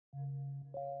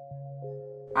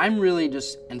I'm really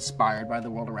just inspired by the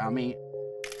world around me.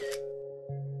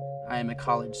 I am a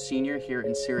college senior here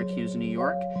in Syracuse, New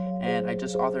York, and I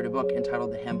just authored a book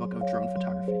entitled The Handbook of Drone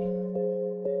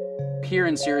Photography. Here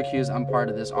in Syracuse, I'm part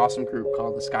of this awesome group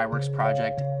called the Skyworks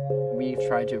project. We've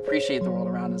tried to appreciate the world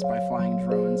around us by flying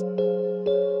drones.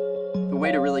 The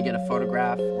way to really get a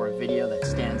photograph or a video that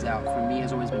stands out for me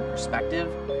has always been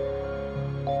perspective.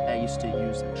 I used to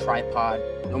use a tripod,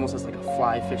 almost as like a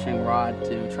fly fishing rod,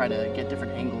 to try to get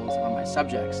different angles on my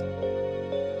subjects.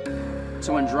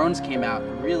 So when drones came out,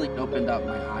 it really opened up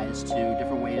my eyes to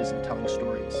different ways of telling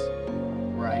stories,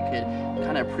 where I could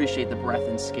kind of appreciate the breadth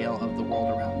and scale of the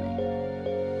world around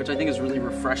me, which I think is really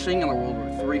refreshing in a world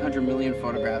where 300 million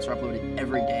photographs are uploaded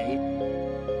every day.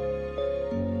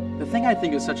 The thing I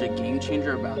think is such a game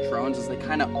changer about drones is they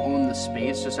kind of own the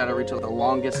space just out of reach of the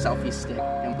longest selfie stick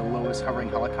and the lowest hovering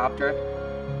helicopter.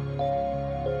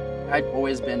 I've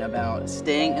always been about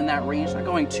staying in that range, not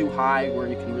going too high where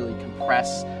you can really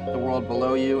compress the world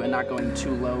below you, and not going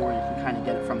too low where you can kind of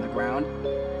get it from the ground.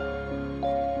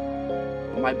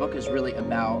 My book is really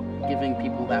about giving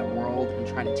people that world and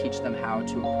trying to teach them how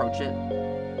to approach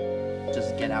it.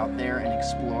 Just get out there and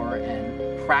explore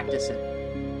and practice it.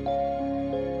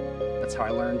 That's how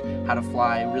I learned how to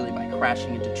fly, really by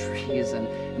crashing into trees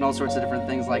and all sorts of different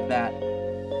things like that.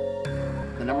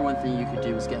 The number one thing you could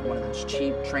do is get one of those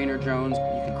cheap trainer drones.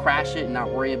 You can crash it and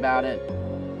not worry about it.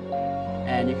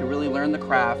 And you can really learn the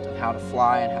craft of how to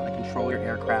fly and how to control your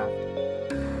aircraft.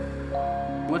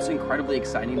 What's incredibly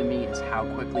exciting to me is how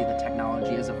quickly the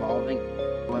technology is evolving,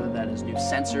 whether that is new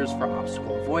sensors for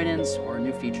obstacle avoidance or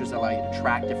new features that allow you to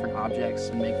track different objects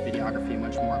and make videography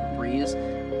much more of a breeze.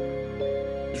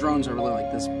 Drones are really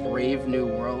like this brave new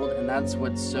world, and that's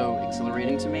what's so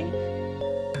exhilarating to me.